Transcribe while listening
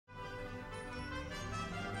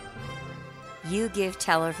You give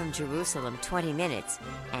Teller from Jerusalem 20 minutes,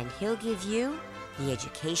 and he'll give you the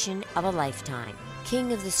education of a lifetime.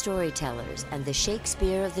 King of the storytellers and the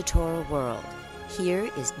Shakespeare of the Torah world. Here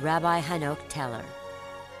is Rabbi Hanoch Teller.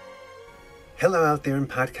 Hello out there in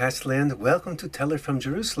podcast land. Welcome to Teller from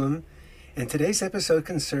Jerusalem. And today's episode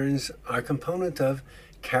concerns our component of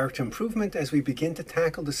character improvement as we begin to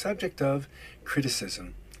tackle the subject of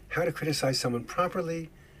criticism. How to criticize someone properly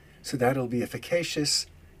so that it'll be efficacious,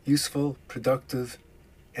 useful, productive,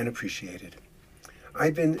 and appreciated.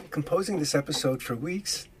 I've been composing this episode for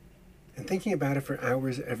weeks and thinking about it for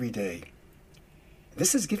hours every day.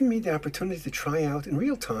 This has given me the opportunity to try out in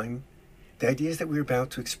real time the ideas that we're about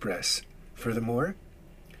to express. Furthermore,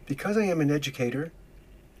 because I am an educator,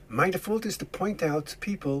 my default is to point out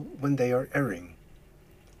people when they are erring.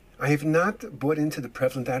 I have not bought into the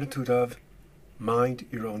prevalent attitude of mind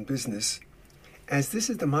your own business, as this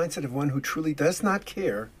is the mindset of one who truly does not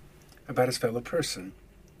care about his fellow person.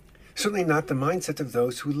 Certainly not the mindset of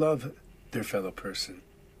those who love their fellow person.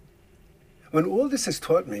 When all this has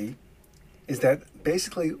taught me is that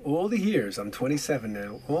basically all the years, I'm 27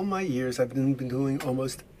 now, all my years I've been doing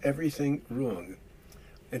almost everything wrong.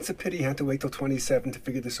 It's a pity I had to wait till 27 to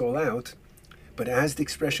figure this all out, but as the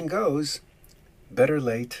expression goes, better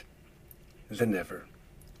late than never.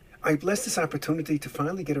 I bless this opportunity to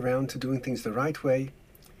finally get around to doing things the right way.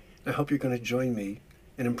 I hope you're going to join me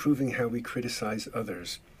in improving how we criticize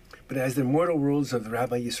others. But as the immortal rules of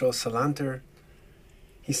Rabbi Yisrael Salanter,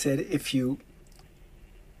 he said, if you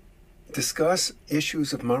discuss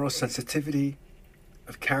issues of moral sensitivity,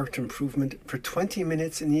 of character improvement for 20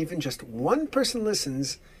 minutes, and even just one person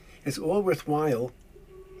listens, it's all worthwhile,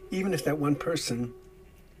 even if that one person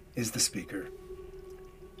is the speaker.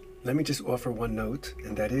 Let me just offer one note,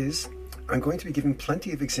 and that is, I'm going to be giving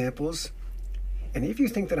plenty of examples, and if you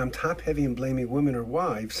think that I'm top-heavy and blaming women or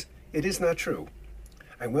wives, it is not true.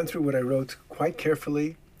 I went through what I wrote quite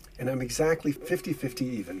carefully, and I'm exactly 50-50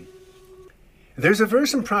 even. There's a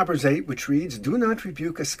verse in Proverbs 8 which reads, "Do not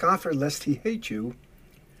rebuke a scoffer lest he hate you.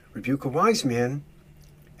 Rebuke a wise man,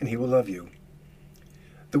 and he will love you."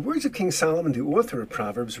 The words of King Solomon, the author of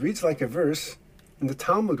Proverbs, reads like a verse in the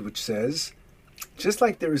Talmud which says, just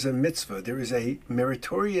like there is a mitzvah, there is a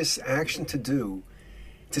meritorious action to do,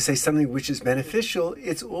 to say something which is beneficial,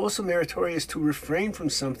 it's also meritorious to refrain from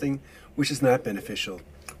something which is not beneficial.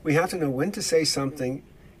 We have to know when to say something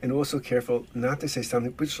and also careful not to say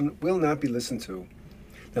something which will not be listened to.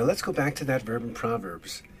 Now let's go back to that verb in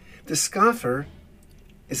Proverbs. The scoffer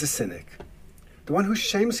is a cynic, the one who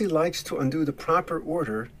shamelessly likes to undo the proper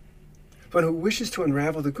order, the one who wishes to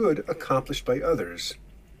unravel the good accomplished by others.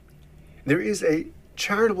 There is a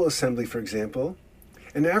charitable assembly, for example,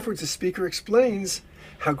 and afterwards the speaker explains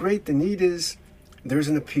how great the need is. There's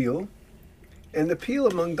an appeal, and the appeal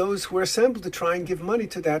among those who are assembled to try and give money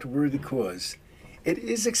to that worthy cause. It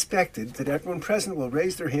is expected that everyone present will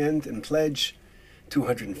raise their hand and pledge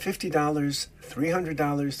 $250, $300,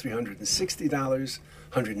 $360,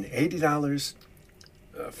 $180,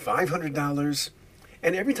 $500.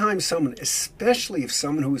 And every time someone, especially if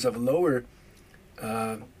someone who is of lower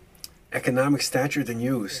economic stature than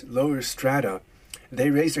you, lower strata, they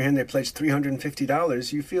raise their hand, they pledge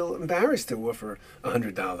 $350, you feel embarrassed to offer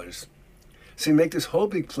 $100. So you make this whole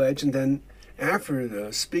big pledge, and then after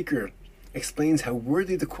the speaker explains how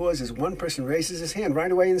worthy the cause is, one person raises his hand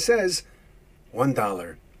right away and says,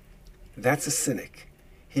 $1. That's a cynic.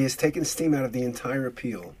 He has taken steam out of the entire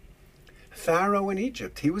appeal. Pharaoh in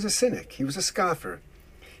Egypt, he was a cynic. He was a scoffer.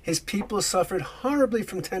 His people suffered horribly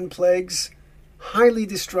from 10 plagues, highly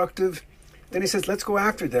destructive. Then he says, let's go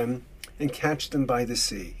after them and catch them by the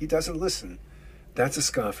sea. He doesn't listen. That's a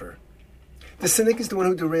scoffer. The cynic is the one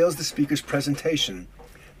who derails the speaker's presentation,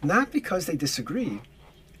 not because they disagree,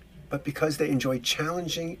 but because they enjoy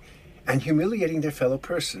challenging and humiliating their fellow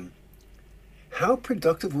person. How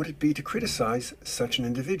productive would it be to criticize such an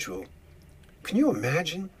individual? Can you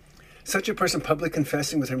imagine such a person publicly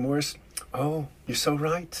confessing with remorse, "Oh, you're so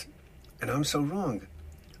right, and I'm so wrong.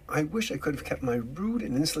 I wish I could have kept my rude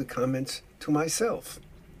and insolent comments to myself."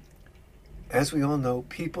 As we all know,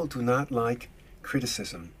 people do not like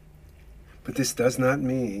criticism. But this does not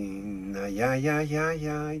mean,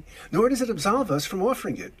 nor does it absolve us from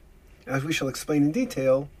offering it, as we shall explain in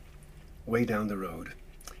detail way down the road.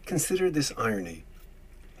 Consider this irony.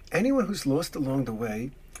 Anyone who's lost along the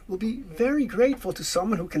way will be very grateful to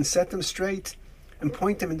someone who can set them straight and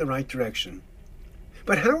point them in the right direction.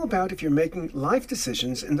 But how about if you're making life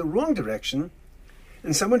decisions in the wrong direction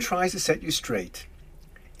and someone tries to set you straight?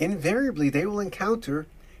 Invariably, they will encounter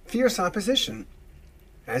fierce opposition,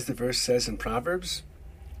 as the verse says in Proverbs,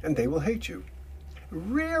 and they will hate you.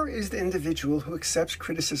 Rare is the individual who accepts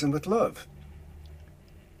criticism with love,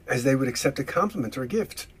 as they would accept a compliment or a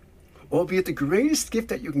gift, albeit the greatest gift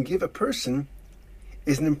that you can give a person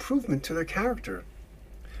is an improvement to their character.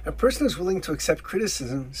 A person who's willing to accept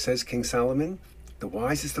criticism, says King Solomon, the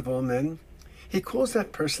wisest of all men, he calls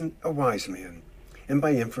that person a wise man. And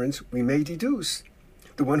by inference, we may deduce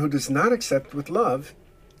the one who does not accept with love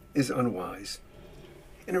is unwise.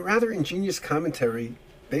 In a rather ingenious commentary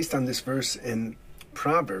based on this verse in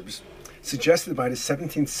Proverbs, suggested by the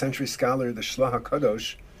 17th century scholar, the Shlach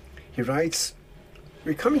HaKadosh, he writes,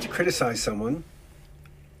 "You're coming to criticize someone.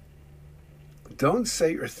 Don't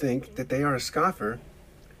say or think that they are a scoffer,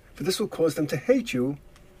 for this will cause them to hate you,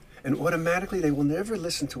 and automatically they will never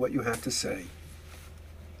listen to what you have to say.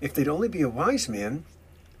 If they'd only be a wise man,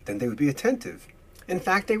 then they would be attentive. In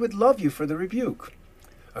fact, they would love you for the rebuke.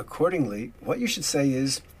 Accordingly, what you should say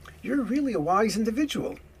is, 'You're really a wise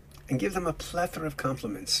individual,' and give them a plethora of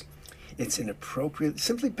compliments. It's inappropriate,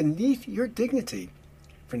 simply beneath your dignity,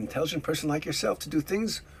 for an intelligent person like yourself to do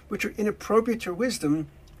things which are inappropriate to your wisdom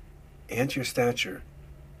and to your stature.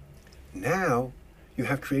 Now, you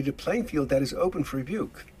have created a playing field that is open for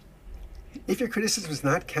rebuke. If your criticism is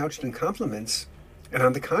not couched in compliments, and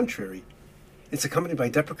on the contrary, it's accompanied by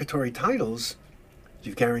deprecatory titles,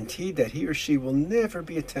 you've guaranteed that he or she will never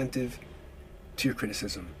be attentive to your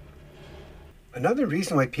criticism." Another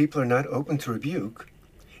reason why people are not open to rebuke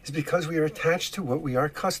is because we are attached to what we are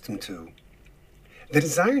accustomed to. The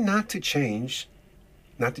desire not to change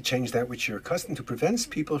that which you're accustomed to, prevents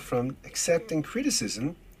people from accepting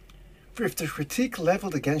criticism, for if the critique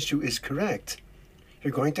leveled against you is correct,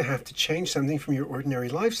 you're going to have to change something from your ordinary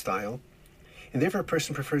lifestyle, and therefore a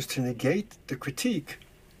person prefers to negate the critique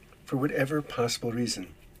for whatever possible reason.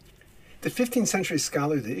 The 15th century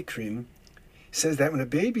scholar, the Ikrim, says that when a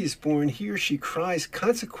baby is born, he or she cries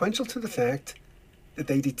consequential to the fact that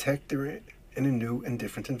they detect they're in a new and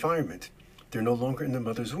different environment. They're no longer in the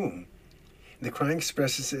mother's womb. The crying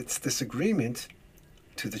expresses its disagreement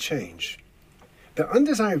to the change. The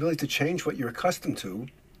undesirability to change what you're accustomed to,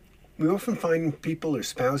 we often find people or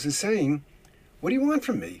spouses saying, "What do you want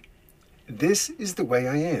from me? This is the way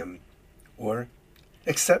I am," or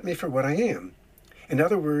 "Accept me for what I am." In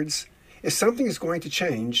other words, if something is going to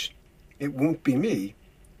change, it won't be me,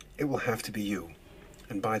 it will have to be you.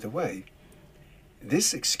 And by the way,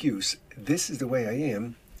 this excuse, "This is the way I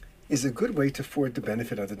am," is a good way to afford the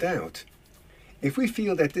benefit of the doubt. If we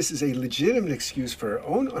feel that this is a legitimate excuse for our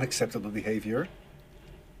own unacceptable behavior,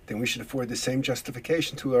 then we should afford the same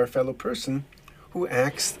justification to our fellow person who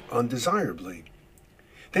acts undesirably.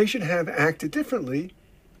 They should have acted differently,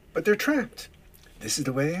 but they're trapped. This is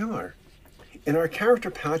the way they are. In our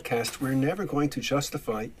character podcast, we're never going to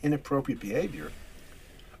justify inappropriate behavior,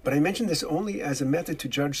 but I mention this only as a method to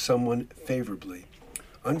judge someone favorably.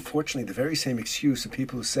 Unfortunately, the very same excuse of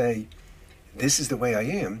people who say, "This is the way I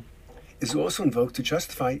am," is also invoked to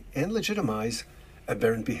justify and legitimize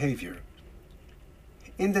aberrant behavior.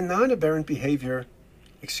 In the non-aberrant behavior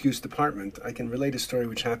excuse department, I can relate a story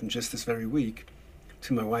which happened just this very week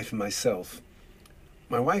to my wife and myself.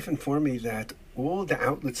 My wife informed me that all the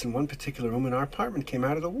outlets in one particular room in our apartment came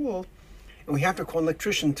out of the wall, and we have to call an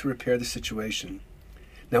electrician to repair the situation.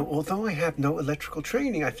 Now, although I have no electrical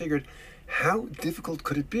training, I figured, how difficult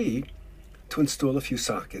could it be to install a few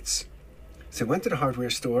sockets? So I went to the hardware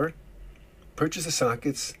store, purchased the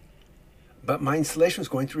sockets, but my installation was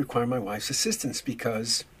going to require my wife's assistance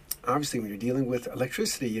because obviously when you're dealing with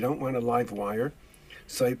electricity, you don't want a live wire.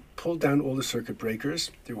 So I pulled down all the circuit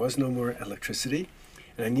breakers. There was no more electricity,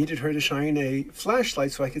 and I needed her to shine a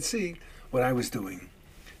flashlight so I could see what I was doing.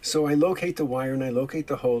 So I locate the wire and I locate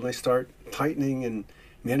the hole and I start tightening and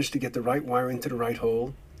managed to get the right wire into the right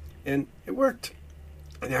hole, and it worked.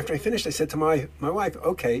 And after I finished, I said to my wife,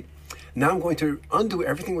 "Okay, now I'm going to undo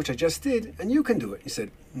everything which I just did, and you can do it." She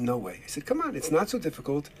said, "No way." I said, "Come on, it's not so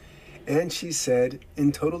difficult." And she said,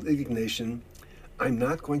 in total indignation, "I'm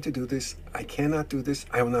not going to do this. I cannot do this.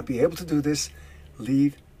 I will not be able to do this.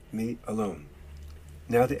 Leave me alone."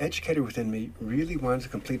 Now, the educator within me really wanted to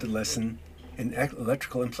complete the lesson in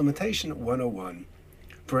Electrical Implementation 101.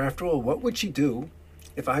 For after all, what would she do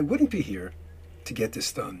if I wouldn't be here to get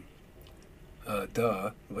this done?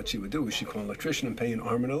 What she would do is she'd call an electrician and pay an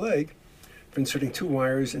arm and a leg for inserting two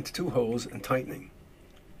wires into two holes and tightening.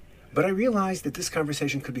 But I realized that this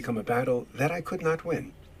conversation could become a battle that I could not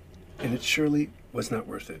win, and it surely was not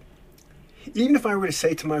worth it. Even if I were to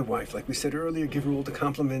say to my wife, like we said earlier, give her all the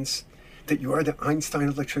compliments, that you are the Einstein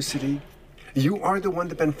of electricity, you are the one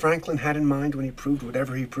that Ben Franklin had in mind when he proved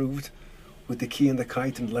whatever he proved with the key and the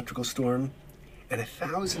kite and the electrical storm, and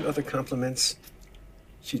 1,000 other compliments,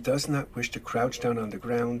 She does not wish to crouch down on the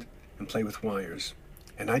ground and play with wires.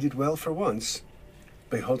 And I did well for once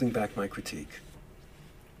by holding back my critique.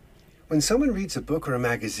 When someone reads a book or a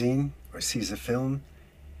magazine or sees a film,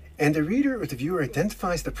 and the reader or the viewer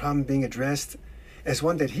identifies the problem being addressed as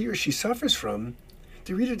one that he or she suffers from,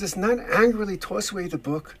 the reader does not angrily toss away the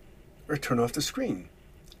book or turn off the screen.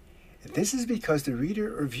 This is because the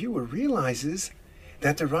reader or viewer realizes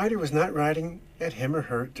that the writer was not writing at him or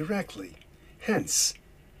her directly. Hence,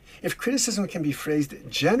 if criticism can be phrased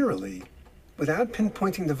generally without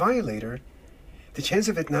pinpointing the violator, the chance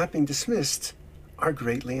of it not being dismissed are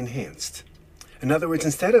greatly enhanced. In other words,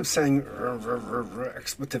 instead of saying,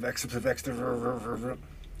 expletive,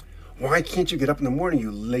 why can't you get up in the morning,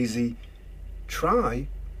 you lazy, try,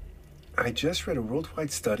 I just read a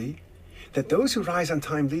worldwide study that those who rise on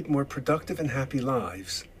time lead more productive and happy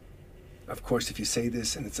lives. Of course, if you say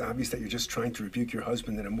this and it's obvious that you're just trying to rebuke your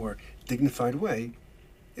husband in a more dignified way,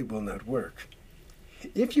 it will not work.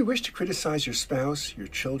 If you wish to criticize your spouse, your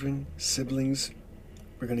children, siblings,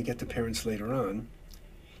 we're going to get to parents later on,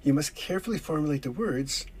 you must carefully formulate the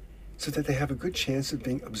words so that they have a good chance of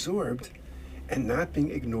being absorbed and not being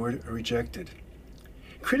ignored or rejected.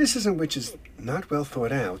 Criticism which is not well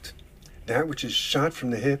thought out, that which is shot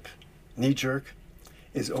from the hip, knee-jerk,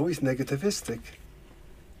 is always negativistic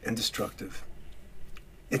and destructive.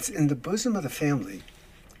 It's in the bosom of the family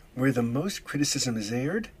where the most criticism is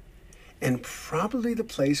aired and probably the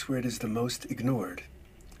place where it is the most ignored.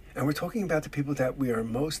 And we're talking about the people that we are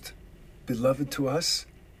most beloved to us,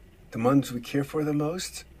 the ones we care for the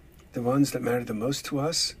most, the ones that matter the most to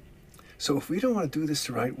us. So if we don't want to do this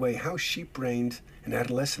the right way, how sheep-brained and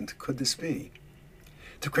adolescent could this be?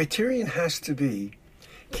 The criterion has to be,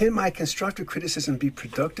 can my constructive criticism be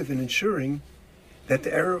productive in ensuring that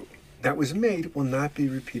the error that was made will not be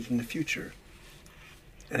repeated in the future?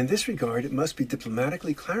 And in this regard, it must be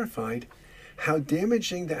diplomatically clarified how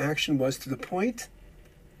damaging the action was to the point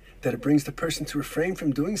that it brings the person to refrain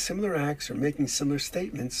from doing similar acts or making similar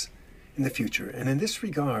statements in the future. And in this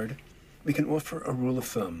regard, we can offer a rule of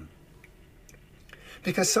thumb.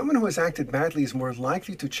 Because someone who has acted badly is more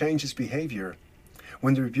likely to change his behavior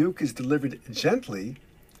when the rebuke is delivered gently,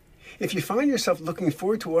 if you find yourself looking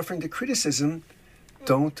forward to offering the criticism,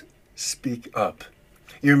 don't speak up.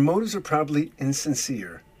 Your motives are probably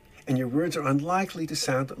insincere, and your words are unlikely to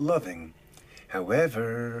sound loving.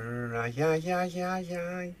 However,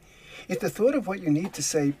 if the thought of what you need to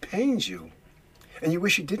say pains you, and you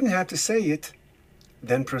wish you didn't have to say it,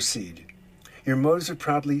 then proceed. Your motives are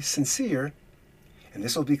probably sincere, and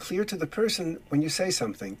this will be clear to the person when you say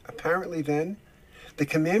something. Apparently then, the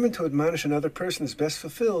commandment to admonish another person is best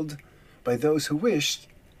fulfilled by those who wish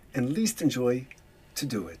and least enjoy to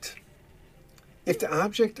do it. If the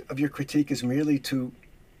object of your critique is merely to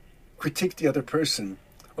critique the other person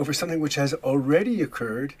over something which has already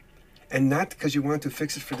occurred and not because you want to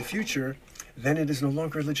fix it for the future, then it is no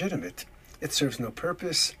longer legitimate. It serves no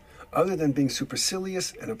purpose other than being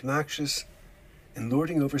supercilious and obnoxious and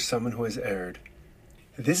lording over someone who has erred.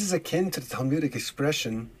 This is akin to the Talmudic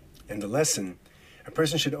expression and the lesson. A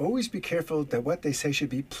person should always be careful that what they say should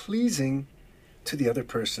be pleasing to the other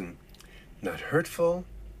person, not hurtful,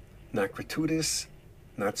 not gratuitous,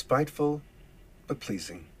 not spiteful, but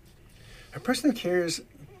pleasing. A person who cares,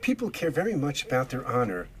 people care very much about their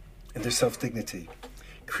honor and their self-dignity.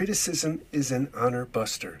 Criticism is an honor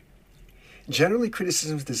buster. Generally,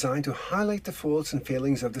 criticism is designed to highlight the faults and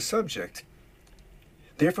failings of the subject.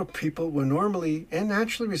 Therefore, people will normally and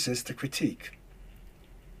naturally resist the critique.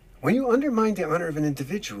 When you undermine the honor of an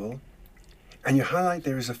individual and you highlight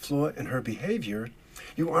there is a flaw in her behavior,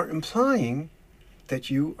 you are implying that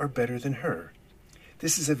you are better than her.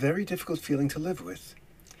 This is a very difficult feeling to live with.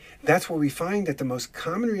 That's why we find that the most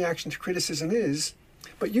common reaction to criticism is,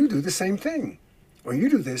 but you do the same thing, or you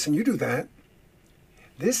do this and you do that.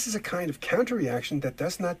 This is a kind of counter-reaction that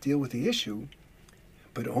does not deal with the issue,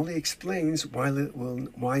 but only explains why it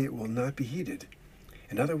will not be heeded.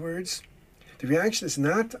 In other words, the reaction is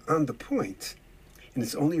not on the point, and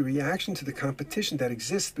it's only a reaction to the competition that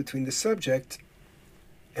exists between the subject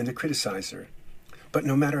and the criticizer. But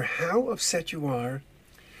no matter how upset you are,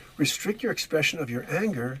 restrict your expression of your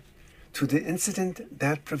anger to the incident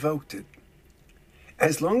that provoked it.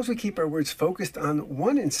 As long as we keep our words focused on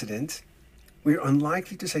one incident, we are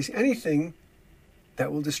unlikely to say anything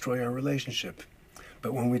that will destroy our relationship.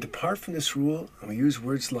 But when we depart from this rule and we use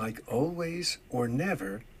words like always or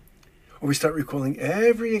never, or we start recalling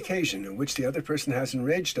every occasion in which the other person has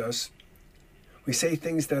enraged us, we say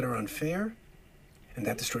things that are unfair and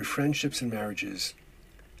that destroy friendships and marriages.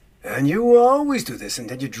 And you always do this, and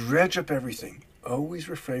then you dredge up everything. Always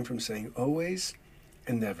refrain from saying always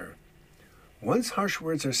and never. Once harsh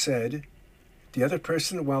words are said, the other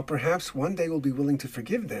person, while perhaps one day will be willing to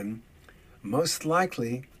forgive them, most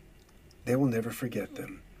likely they will never forget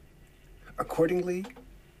them. Accordingly,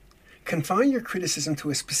 confine your criticism to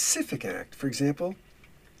a specific act. For example,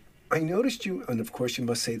 I noticed you, and of course you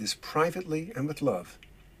must say this privately and with love,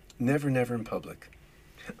 never in public.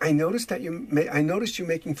 I noticed you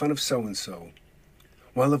making fun of so-and-so,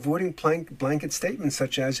 while avoiding blanket statements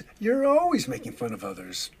such as, you're always making fun of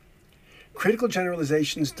others. Critical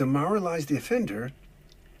generalizations demoralize the offender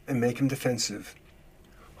and make him defensive.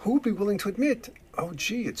 Who would be willing to admit, oh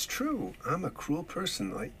gee, it's true, I'm a cruel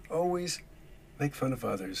person, I always make fun of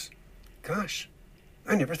others. Gosh,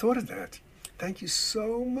 I never thought of that. Thank you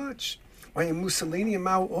so much. Why, and Mussolini and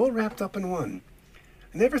Mao all wrapped up in one.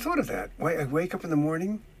 I never thought of that. Why, I wake up in the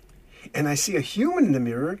morning and I see a human in the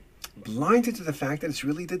mirror, blinded to the fact that it's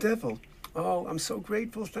really the devil. Oh, I'm so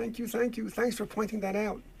grateful. Thank you. Thanks for pointing that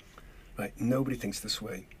out. Right? Nobody thinks this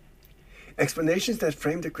way. Explanations that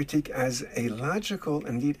frame the critique as a logical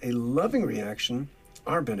and indeed a loving reaction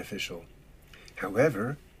are beneficial.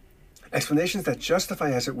 However, explanations that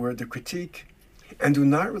justify, as it were, the critique and do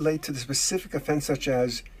not relate to the specific offense, such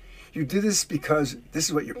as, you did this because this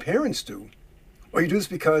is what your parents do, or you do this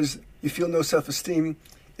because you feel no self-esteem,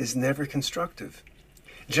 is never constructive.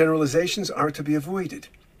 Generalizations are to be avoided.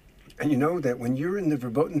 And you know that when you're in the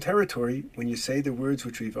verboten territory, when you say the words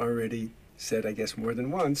which we've already said, I guess, more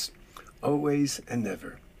than once, always and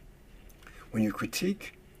never. When you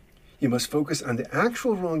critique, you must focus on the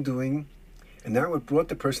actual wrongdoing and not what brought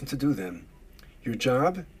the person to do them. Your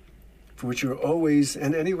job, for which you're always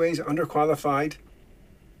and anyways underqualified,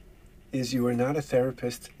 is you are not a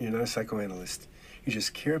therapist, you're not a psychoanalyst. You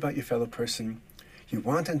just care about your fellow person. You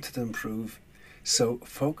want them to improve. So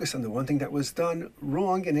focus on the one thing that was done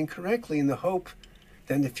wrong and incorrectly in the hope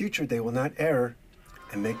that in the future they will not err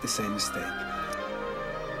and make the same mistake.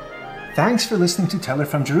 Thanks for listening to Teller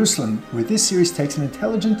from Jerusalem, where this series takes an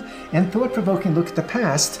intelligent and thought-provoking look at the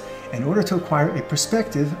past in order to acquire a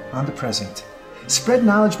perspective on the present. Spread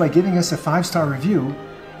knowledge by giving us a 5-star review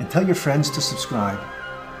and tell your friends to subscribe.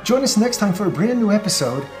 Join us next time for a brand new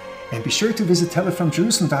episode, and be sure to visit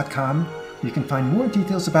tellerfromjerusalem.com where you can find more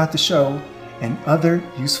details about the show and other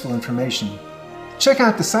useful information. Check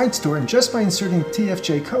out the site store, and just by inserting the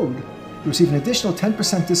TFJ code, you'll receive an additional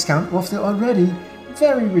 10% discount off the already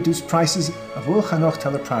very reduced prices of all Hanoch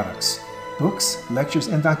Teller products, books, lectures,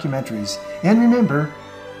 and documentaries. And remember,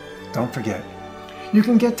 don't forget, you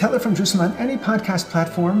can get Teller from Jerusalem on any podcast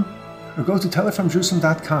platform, or go to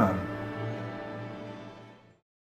tellerfromjerusalem.com.